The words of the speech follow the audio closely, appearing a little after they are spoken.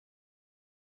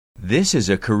This is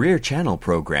a Career Channel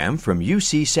program from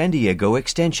UC San Diego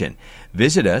Extension.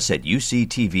 Visit us at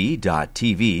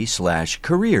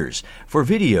uctv.tv/careers for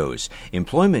videos,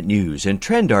 employment news, and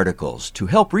trend articles to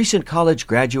help recent college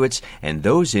graduates and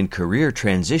those in career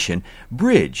transition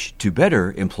bridge to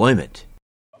better employment.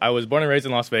 I was born and raised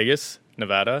in Las Vegas,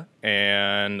 Nevada,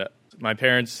 and my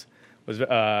parents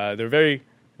they're very,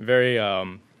 very,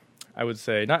 I would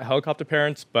say, not helicopter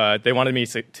parents, but they wanted me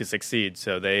to succeed,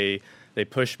 so they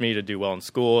pushed me to do well in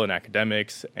school and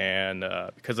academics, and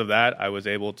because of that, I was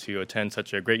able to attend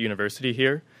such a great university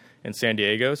here in San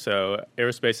Diego, so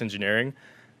aerospace engineering.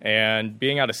 And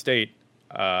being out of state,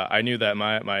 I knew that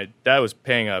my dad was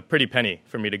paying a pretty penny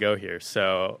for me to go here,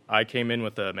 so I came in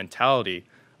with a mentality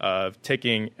of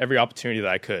taking every opportunity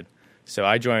that I could. So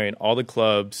I joined all the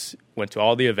clubs, went to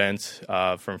all the events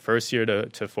from first year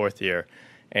to fourth year.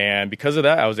 And because of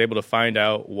that, I was able to find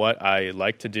out what I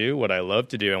like to do, what I love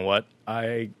to do, and what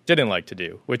I didn't like to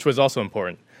do, which was also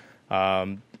important.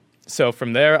 So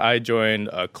from there, I joined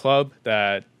a club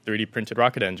that 3D printed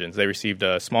rocket engines. They received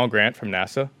a small grant from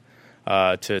NASA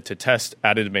to test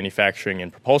additive manufacturing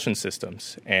and propulsion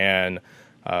systems. And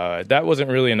that wasn't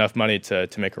really enough money to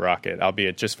make a rocket,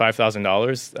 albeit just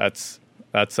 $5,000.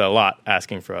 That's a lot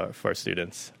asking for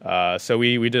students. So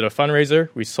we did a fundraiser.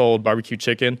 We sold barbecue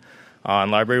chicken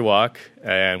on Library Walk,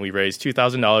 and we raised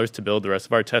 $2,000 to build the rest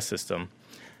of our test system.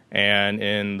 And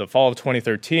in the fall of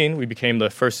 2013, we became the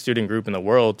first student group in the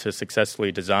world to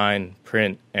successfully design,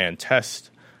 print, and test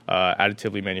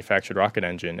additively manufactured rocket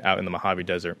engine out in the Mojave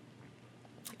Desert.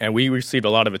 And we received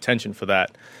a lot of attention for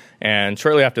that. And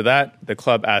shortly after that, the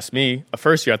club asked me, a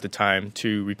first year at the time,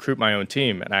 to recruit my own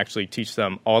team and actually teach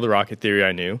them all the rocket theory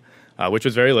I knew, which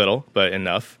was very little, but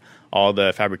enough, all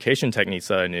the fabrication techniques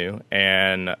that I knew,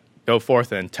 and go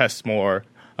forth and test more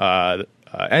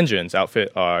engines,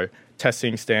 outfit our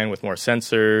testing stand with more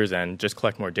sensors, and just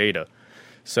collect more data.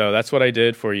 So that's what I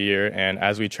did for a year. And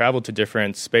as we traveled to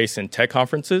different space and tech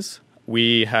conferences,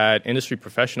 we had industry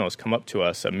professionals come up to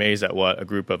us amazed at what a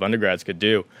group of undergrads could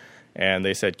do. And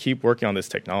they said, keep working on this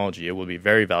technology. It will be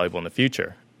very valuable in the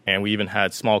future. And we even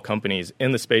had small companies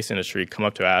in the space industry come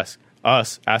up to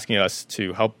asking us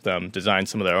to help them design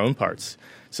some of their own parts.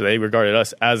 So they regarded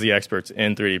us as the experts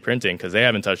in 3D printing because they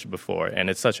haven't touched it before, and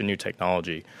it's such a new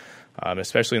technology.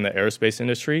 Especially in the aerospace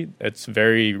industry, it's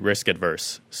very risk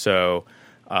adverse. So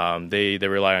they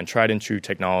rely on tried and true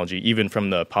technology, even from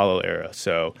the Apollo era.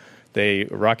 So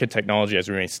rocket technology has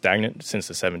remained stagnant since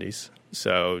the 70s.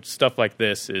 So stuff like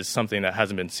this is something that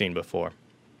hasn't been seen before.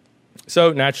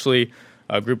 So naturally,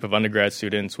 a group of undergrad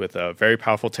students with a very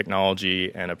powerful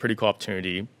technology and a pretty cool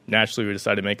opportunity, naturally we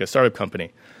decided to make a startup company.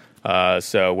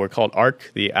 So we're called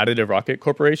ARC, the Additive Rocket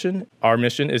Corporation. Our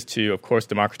mission is to, of course,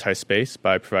 democratize space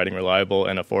by providing reliable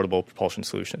and affordable propulsion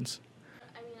solutions.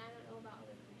 I don't know about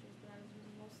other countries, but I was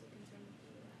mostly concerned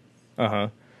with the U.S.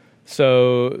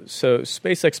 So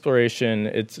space exploration,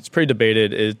 it's pretty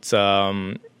debated. It's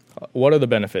what are the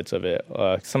benefits of it?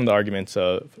 Some of the arguments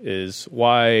is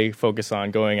why focus on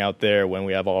going out there when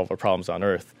we have all of our problems on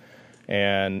Earth?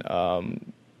 And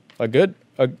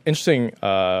interesting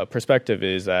perspective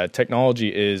is that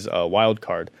technology is a wild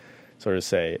card, sort of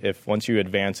say. If once you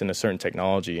advance in a certain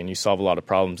technology and you solve a lot of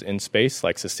problems in space,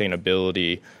 like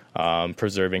sustainability,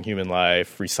 preserving human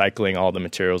life, recycling all the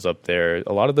materials up there,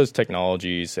 a lot of those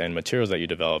technologies and materials that you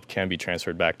develop can be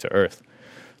transferred back to Earth.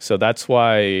 So that's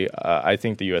why I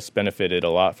think the U.S. benefited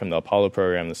a lot from the Apollo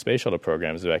program, the space shuttle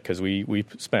programs, because we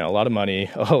spent a lot of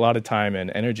money, a lot of time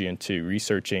and energy into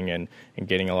researching and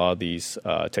getting a lot of these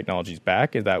technologies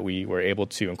back, and that we were able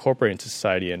to incorporate into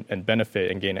society and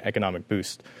benefit and gain an economic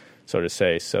boost, so to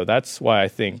say. So that's why I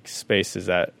think space is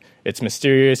that it's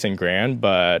mysterious and grand,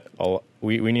 but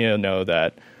we need to know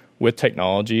that with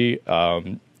technology,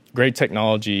 great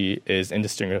technology is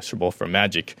indistinguishable from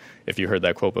magic, if you heard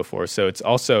that quote before. So it's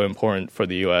also important for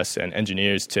the U.S. and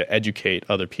engineers to educate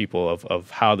other people of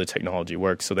how the technology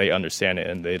works so they understand it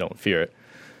and they don't fear it.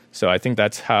 So I think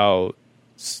that's how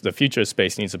the future of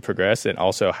space needs to progress, and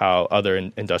also how other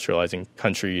industrializing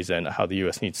countries and how the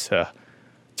U.S. needs to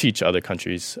teach other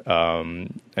countries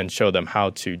and show them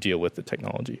how to deal with the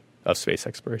technology of space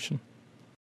exploration.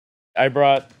 I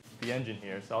brought the engine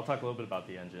here, so I'll talk a little bit about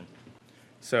the engine.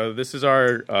 So this is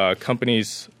our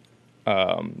company's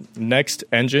next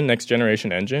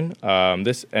generation engine.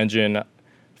 This engine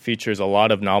features a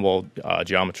lot of novel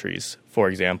geometries. For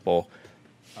example,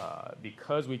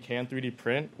 because we can 3D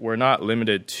print, we're not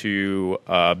limited to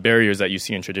barriers that you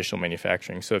see in traditional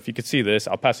manufacturing. So if you could see this,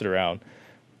 I'll pass it around.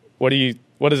 What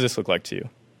does this look like to you?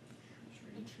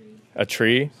 A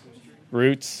tree?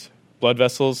 Roots? Blood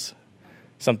vessels?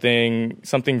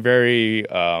 something very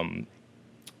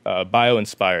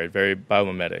bio-inspired, very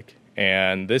biomimetic.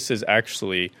 And this is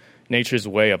actually nature's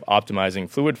way of optimizing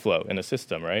fluid flow in a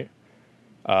system, right?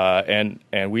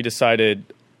 And we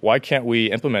decided, why can't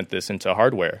we implement this into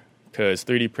hardware? Because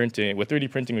with 3D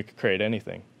printing, we could create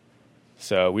anything.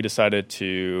 So we decided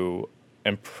to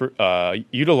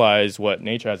utilize what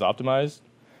nature has optimized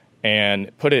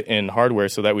and put it in hardware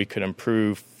so that we could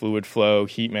improve fluid flow,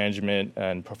 heat management,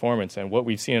 and performance. And what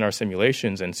we've seen in our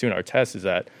simulations and soon our tests is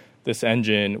that this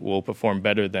engine will perform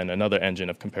better than another engine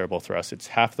of comparable thrust. It's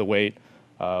half the weight,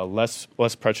 less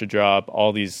pressure drop,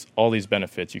 all these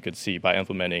benefits you could see by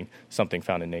implementing something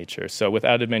found in nature. So with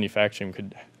additive manufacturing, we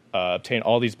could obtain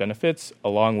all these benefits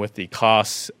along with the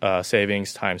cost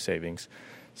savings, time savings.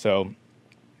 So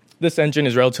this engine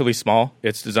is relatively small.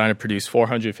 It's designed to produce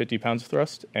 450 pounds of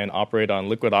thrust and operate on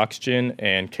liquid oxygen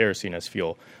and kerosene as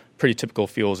fuel, pretty typical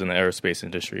fuels in the aerospace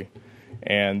industry.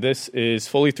 And this is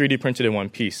fully 3D printed in one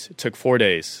piece. It took 4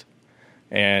 days.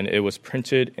 And it was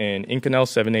printed in Inconel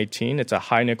 718. It's a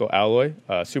high nickel alloy,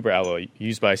 super alloy,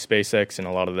 used by SpaceX in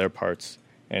a lot of their parts.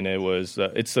 And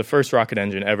it's the first rocket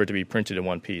engine ever to be printed in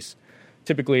one piece.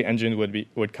 Typically, engines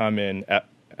would come in at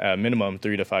minimum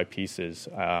 3 to 5 pieces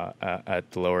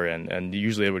at the lower end, and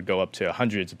usually it would go up to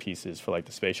hundreds of pieces for like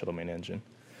the space shuttle main engine.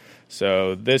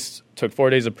 So this took 4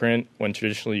 days of print, when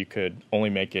traditionally you could only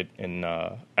make it in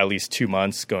at least 2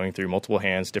 months, going through multiple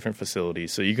hands, different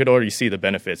facilities. So you could already see the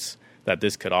benefits that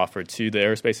this could offer to the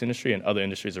aerospace industry and other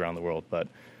industries around the world. But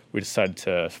we decided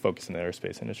to focus in the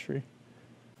aerospace industry.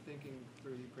 Thinking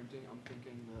 3D printing, I'm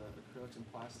thinking the acrylics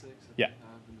and plastics that Yeah. they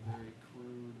have and very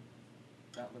crude.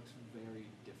 That looks very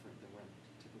different than what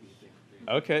I typically think.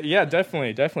 3D Okay, yeah,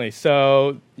 definitely.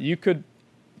 So you could,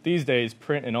 these days,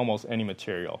 print in almost any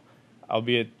material,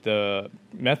 albeit the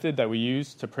method that we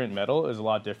use to print metal is a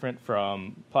lot different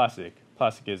from plastic.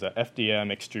 Plastic is a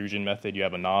FDM extrusion method. You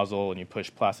have a nozzle and you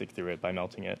push plastic through it by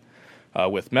melting it.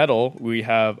 With metal, we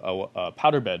have a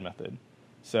powder bed method.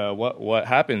 So what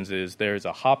happens is there's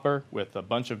a hopper with a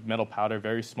bunch of metal powder,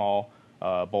 very small,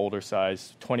 boulder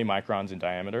size, 20 microns in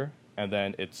diameter, and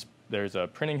then there's a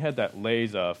printing head that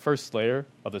lays a first layer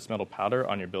of this metal powder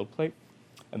on your build plate,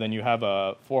 and then you have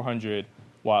a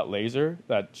 400-watt laser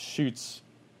that shoots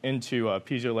into a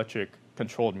piezoelectric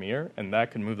controlled mirror, and that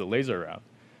can move the laser around.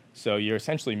 So you're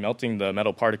essentially melting the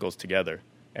metal particles together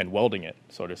and welding it,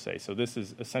 so to say. So this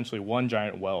is essentially one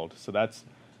giant weld. So that's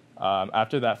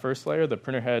after that first layer, the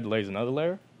printer head lays another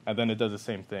layer, and then it does the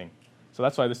same thing. So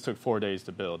that's why this took 4 days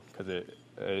to build, because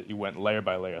you went layer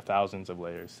by layer, thousands of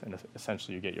layers, and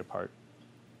essentially you get your part.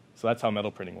 So that's how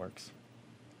metal printing works.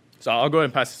 So I'll go ahead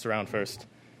and pass this around first.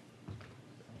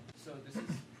 So this is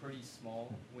pretty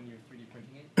small when you're 3D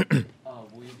printing it.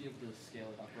 Will you be able to scale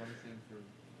it up or anything for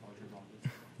larger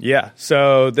rockets? Yeah,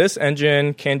 so this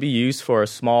engine can be used for a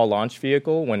small launch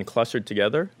vehicle when clustered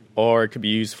together, or it could be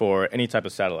used for any type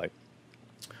of satellite.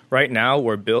 Right now,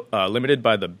 we're limited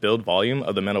by the build volume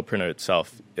of the metal printer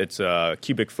itself. It's a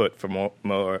cubic foot for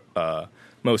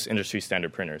most industry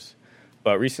standard printers.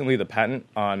 But recently, the patent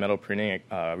on metal printing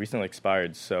recently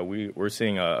expired, so we're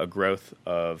seeing a growth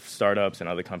of startups and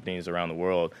other companies around the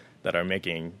world that are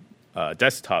making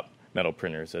desktop metal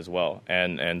printers as well.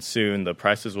 And soon, the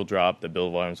prices will drop, the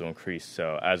build volumes will increase.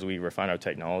 So as we refine our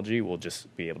technology, we'll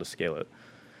just be able to scale it.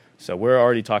 So we're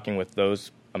already talking with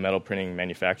those metal printing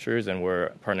manufacturers, and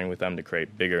we're partnering with them to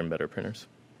create bigger and better printers.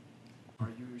 Are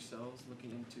you yourselves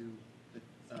looking into the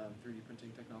 3D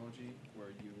printing technology where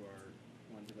you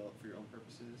want to develop for your own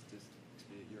purposes to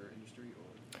expand your industry?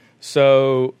 Or?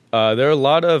 So there are a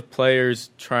lot of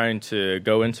players trying to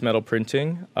go into metal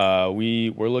printing.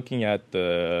 We're looking at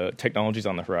the technologies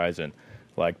on the horizon,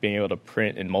 like being able to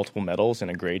print in multiple metals in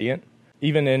a gradient.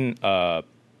 Even in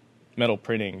metal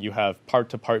printing, you have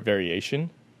part-to-part variation.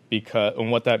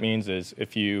 And what that means is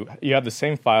if you have the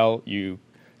same file, you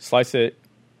slice it,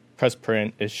 press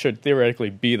print, it should theoretically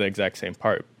be the exact same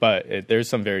part, but there's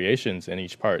some variations in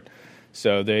each part.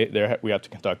 So we have to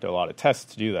conduct a lot of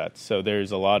tests to do that. So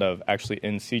there's a lot of actually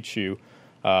in situ,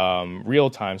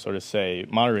 real-time, sort of say,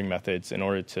 monitoring methods in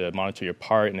order to monitor your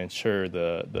part and ensure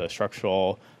the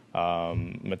structural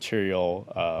material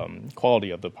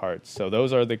quality of the parts. So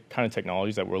those are the kind of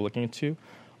technologies that we're looking into.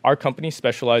 Our company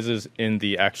specializes in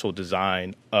the actual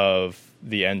design of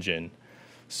the engine.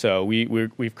 So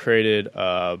we've created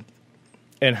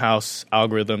in-house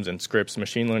algorithms and scripts,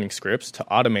 machine learning scripts, to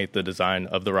automate the design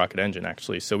of the rocket engine,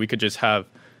 actually. So we could just have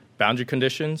boundary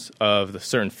conditions of the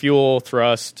certain fuel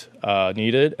thrust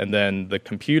needed, and then the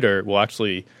computer will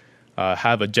actually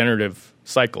have a generative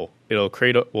cycle,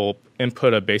 we'll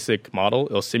input a basic model,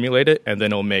 it'll simulate it, and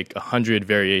then it'll make 100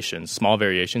 variations, small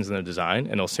variations in the design,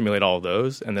 and it'll simulate all of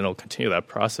those, and then it'll continue that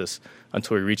process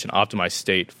until we reach an optimized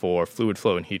state for fluid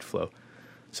flow and heat flow.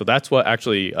 So that's what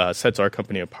actually sets our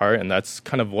company apart, and that's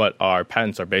kind of what our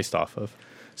patents are based off of.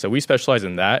 So we specialize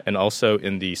in that, and also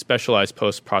in the specialized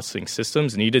post-processing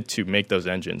systems needed to make those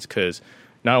engines, because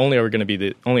not only are we going to be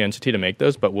the only entity to make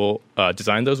those, but we'll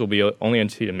design those, we'll be the only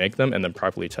entity to make them and then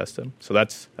properly test them. So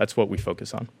that's what we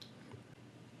focus on.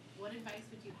 What advice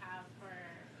would you have for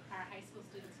our high school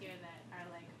students here that are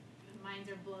like, their minds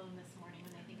are blown this morning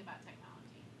when they think about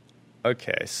technology?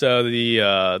 Okay, so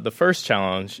the first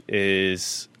challenge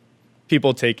is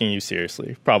people taking you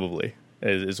seriously, probably,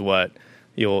 is what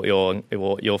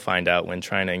you'll find out when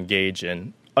trying to engage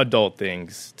in adult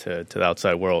things to the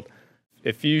outside world.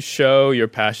 If you show your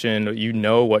passion, you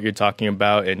know what you're talking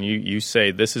about, and you say,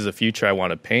 this is a future I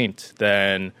want to paint,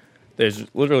 then there's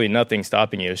literally nothing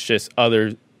stopping you. It's just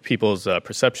other people's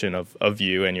perception of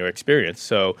you and your experience.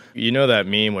 So you know that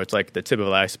meme where it's like the tip of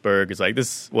an iceberg is like,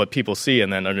 this is what people see,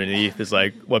 and then underneath is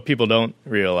like what people don't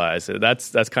realize.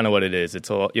 That's kind of what it is.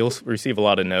 You'll receive a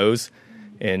lot of no's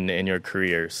in your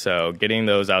career. So getting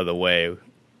those out of the way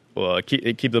will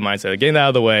keep the mindset. Getting that out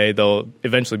of the way, there'll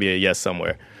eventually be a yes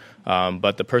somewhere.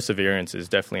 But the perseverance is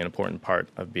definitely an important part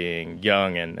of being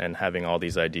young and having all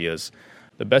these ideas.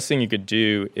 The best thing you could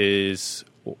do is,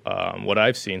 what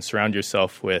I've seen, surround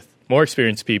yourself with more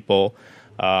experienced people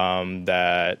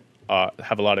that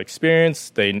have a lot of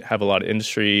experience, they have a lot of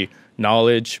industry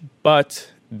knowledge,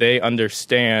 but they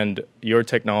understand your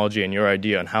technology and your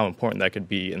idea and how important that could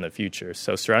be in the future.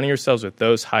 So surrounding yourselves with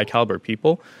those high-caliber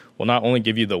people will not only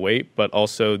give you the weight, but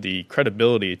also the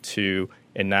credibility to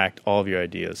enact all of your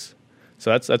ideas. So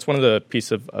that's one of the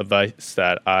pieces of advice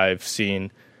that I've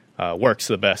seen works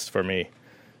the best for me.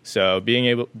 So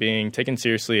being taken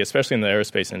seriously, especially in the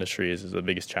aerospace industry, is the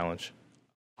biggest challenge.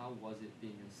 How was it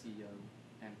being a CEO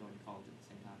and going to college at the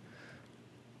same time?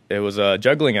 It was a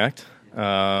juggling act.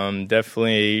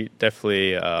 Definitely.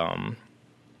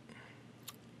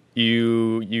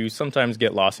 You sometimes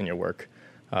get lost in your work,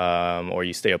 or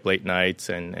you stay up late nights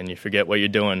and you forget what you're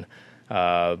doing.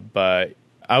 But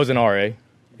I was an RA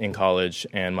in college,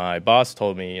 and my boss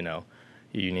told me,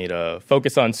 you need to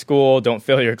focus on school, don't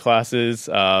fail your classes.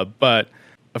 But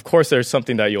of course, there's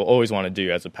something that you'll always want to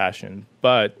do as a passion.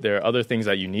 But there are other things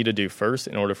that you need to do first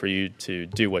in order for you to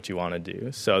do what you want to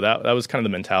do. So that was kind of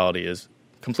the mentality, is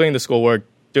completing the schoolwork,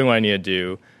 doing what I need to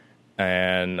do,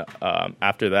 and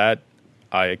after that,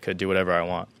 I could do whatever I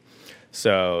want.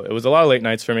 So it was a lot of late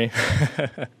nights for me.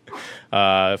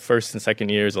 First and second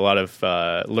years, a lot of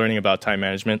learning about time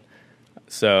management.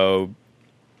 So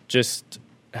just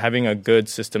having a good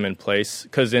system in place,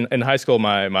 because in high school,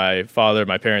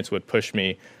 my parents would push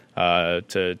me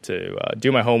to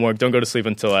do my homework, don't go to sleep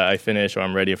until I finish or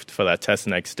I'm ready for that test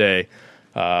the next day.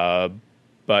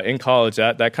 But in college,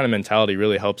 that kind of mentality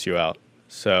really helps you out.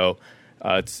 So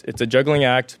it's a juggling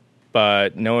act,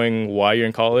 but knowing why you're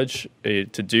in college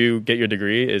get your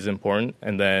degree is important,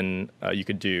 and then you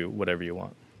could do whatever you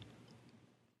want.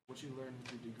 What you learned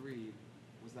with your degree,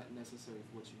 was that necessary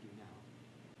for what you do now?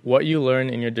 What you learn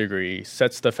in your degree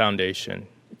sets the foundation,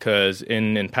 because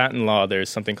in patent law, there's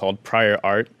something called prior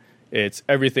art. It's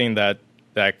everything that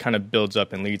kind of builds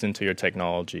up and leads into your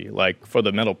technology. Like for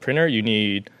the metal printer, you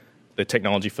need the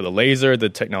technology for the laser, the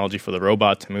technology for the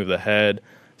robot to move the head.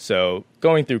 So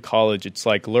going through college, it's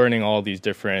like learning all these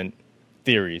different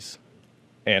theories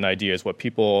and ideas, how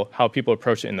people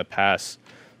approach it in the past,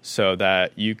 so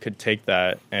that you could take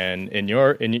that and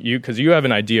because you have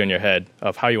an idea in your head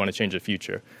of how you want to change the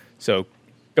future. So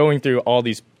going through all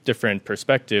these different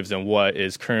perspectives and what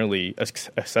is currently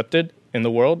accepted in the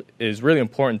world is really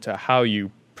important to how you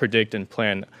predict and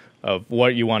plan of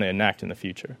what you want to enact in the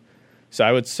future. So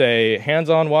I would say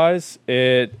hands-on wise,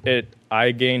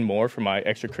 I gained more from my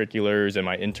extracurriculars and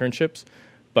my internships,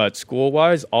 but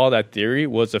school-wise, all that theory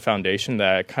was the foundation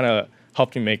that kind of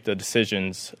helped me make the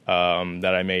decisions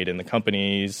that I made in the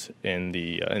companies, in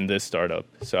this startup.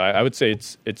 So I would say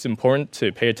it's important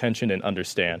to pay attention and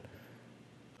understand.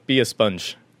 Be a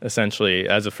sponge, essentially.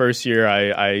 As a first year,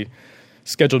 I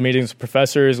scheduled meetings with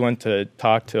professors, went to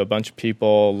talk to a bunch of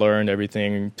people, learned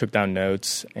everything, took down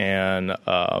notes, and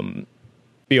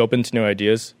be open to new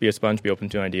ideas. Be a sponge, be open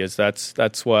to new ideas.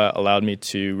 That's what allowed me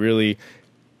to really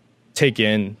take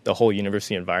in the whole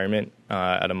university environment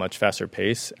at a much faster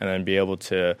pace, and then be able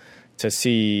to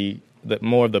see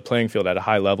more of the playing field at a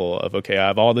high level of, okay, I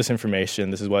have all this information.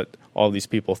 This is what all these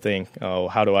people think. Oh,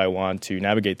 how do I want to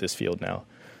navigate this field now?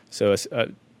 So it's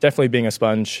definitely being a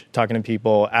sponge, talking to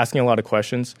people, asking a lot of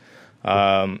questions.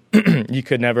 You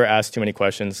could never ask too many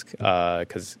questions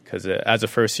because as a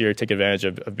first year, take advantage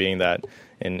of being that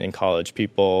in college.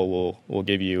 People will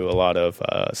give you a lot of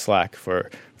slack for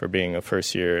being a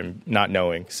first year and not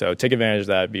knowing. So take advantage of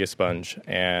that, be a sponge.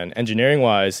 And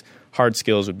engineering-wise, hard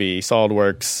skills would be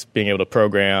SolidWorks, being able to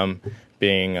program,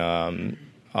 being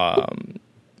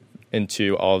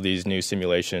into all of these new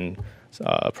simulation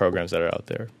programs that are out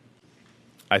there.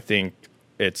 I think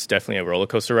it's definitely a roller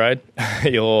coaster ride.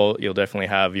 You'll definitely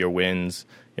have your wins,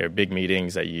 your big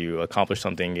meetings that you accomplish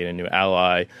something, get a new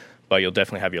ally, but you'll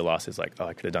definitely have your losses like, oh,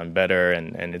 I could have done better.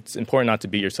 And it's important not to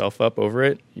beat yourself up over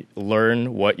it.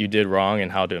 Learn what you did wrong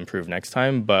and how to improve next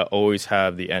time, but always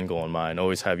have the end goal in mind.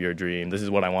 Always have your dream. This is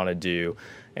what I want to do.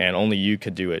 And only you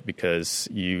could do it because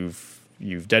you've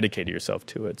dedicated yourself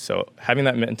to it. So having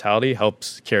that mentality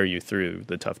helps carry you through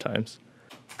the tough times.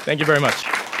 Thank you very much.